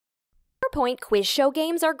PowerPoint quiz show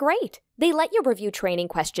games are great. They let you review training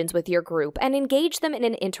questions with your group and engage them in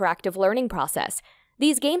an interactive learning process.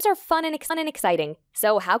 These games are fun and exciting,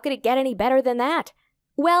 so how could it get any better than that?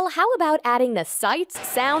 Well, how about adding the sights,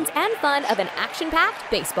 sounds, and fun of an action-packed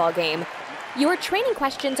baseball game? Your training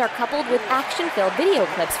questions are coupled with action-filled video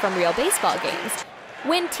clips from real baseball games.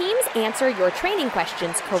 When teams answer your training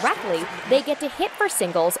questions correctly, they get to hit for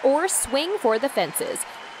singles or swing for the fences.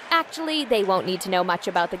 Actually, they won't need to know much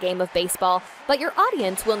about the game of baseball, but your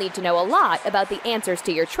audience will need to know a lot about the answers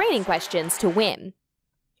to your training questions to win.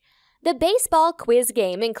 The baseball quiz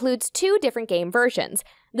game includes 2 different game versions.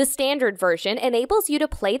 The standard version enables you to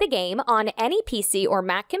play the game on any PC or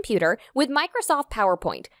Mac computer with Microsoft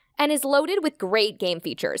PowerPoint and is loaded with great game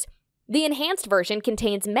features. The enhanced version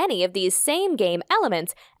contains many of these same game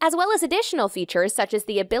elements, as well as additional features such as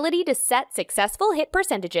the ability to set successful hit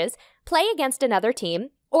percentages, play against another team,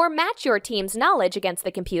 or match your team's knowledge against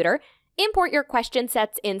the computer, import your question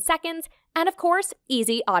sets in seconds, and of course,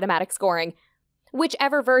 easy automatic scoring.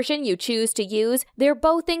 Whichever version you choose to use, they're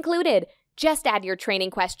both included. Just add your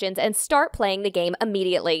training questions and start playing the game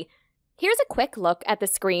immediately. Here's a quick look at the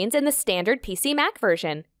screens in the standard PC Mac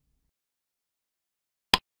version.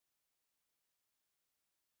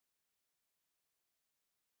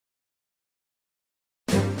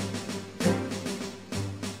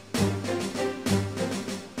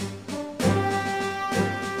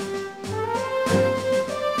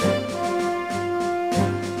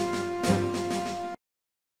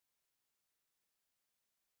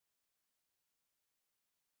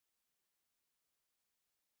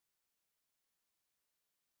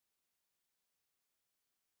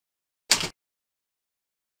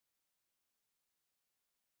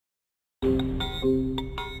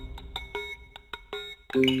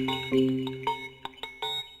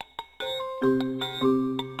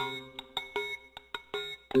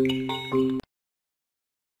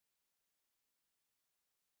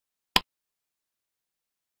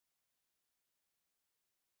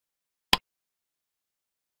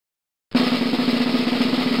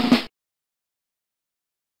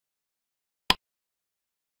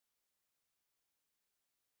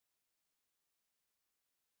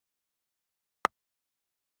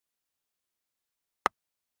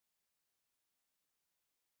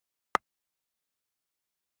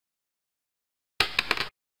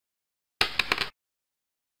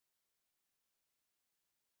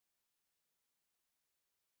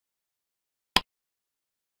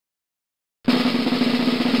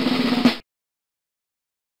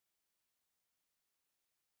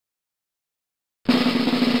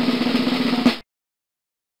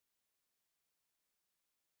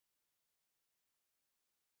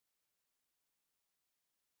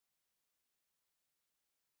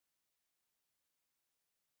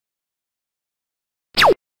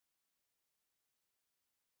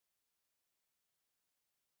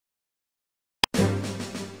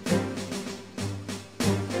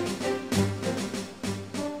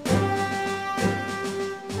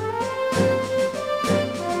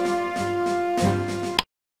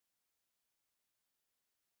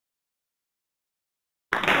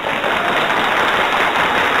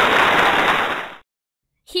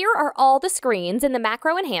 Here are all the screens in the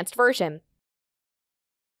macro enhanced version.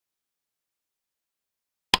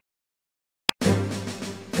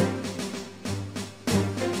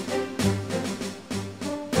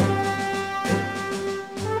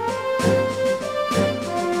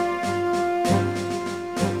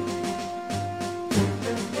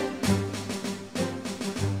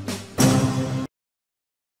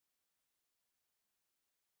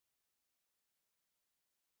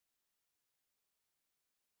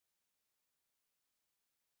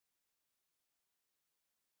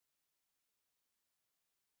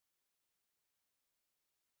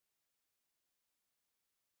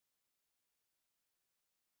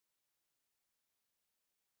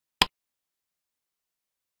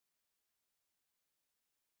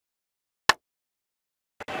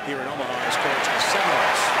 Here in Omaha is Coach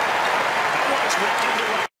Seminoles. That one's ripped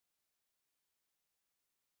into right.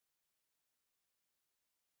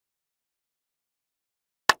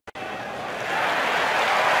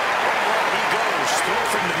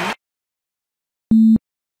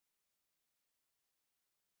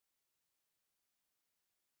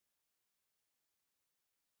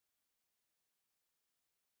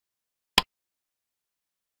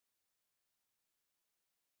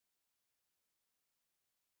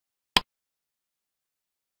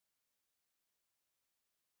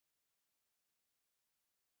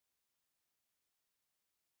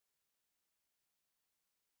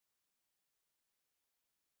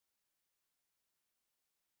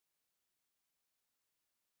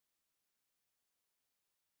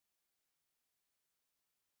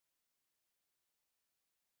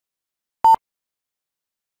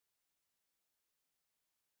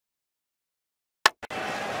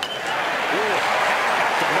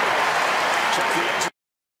 Check the edge.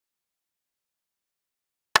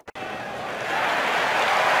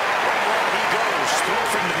 Right he goes. Throw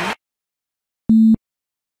from the knee.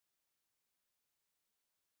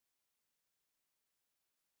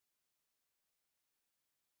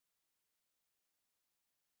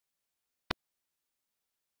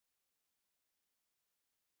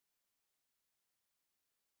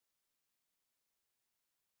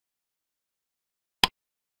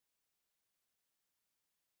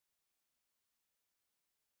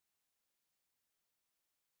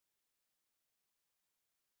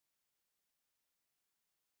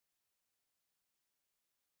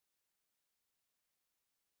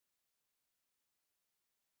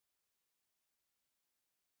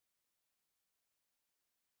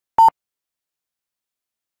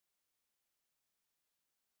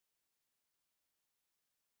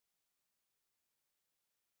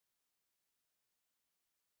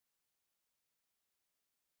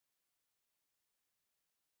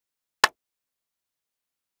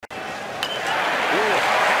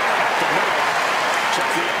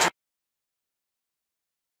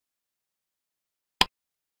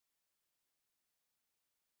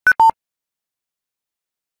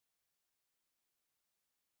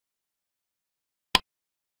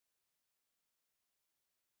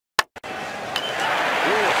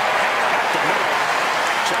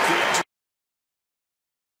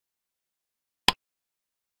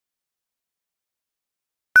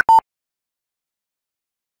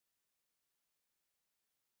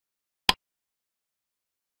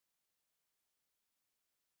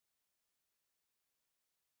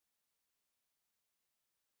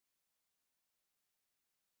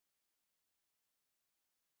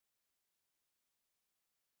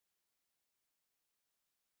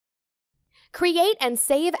 Create and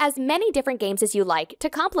save as many different games as you like to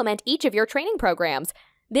complement each of your training programs.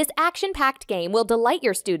 This action-packed game will delight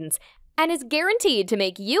your students and is guaranteed to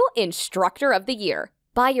make you Instructor of the Year.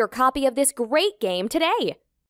 Buy your copy of this great game today.